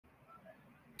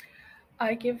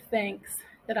I give thanks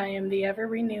that I am the ever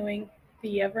renewing,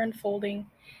 the ever unfolding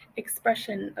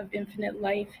expression of infinite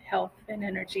life, health, and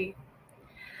energy.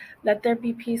 Let there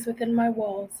be peace within my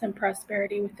walls and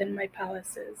prosperity within my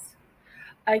palaces.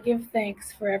 I give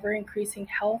thanks for ever increasing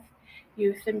health,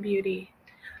 youth, and beauty.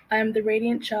 I am the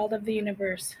radiant child of the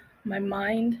universe. My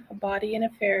mind, body, and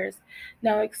affairs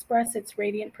now express its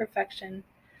radiant perfection.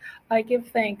 I give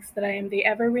thanks that I am the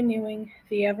ever renewing,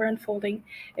 the ever unfolding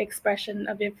expression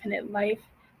of infinite life,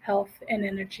 health, and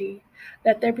energy.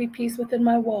 Let there be peace within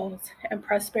my walls and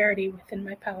prosperity within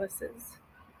my palaces.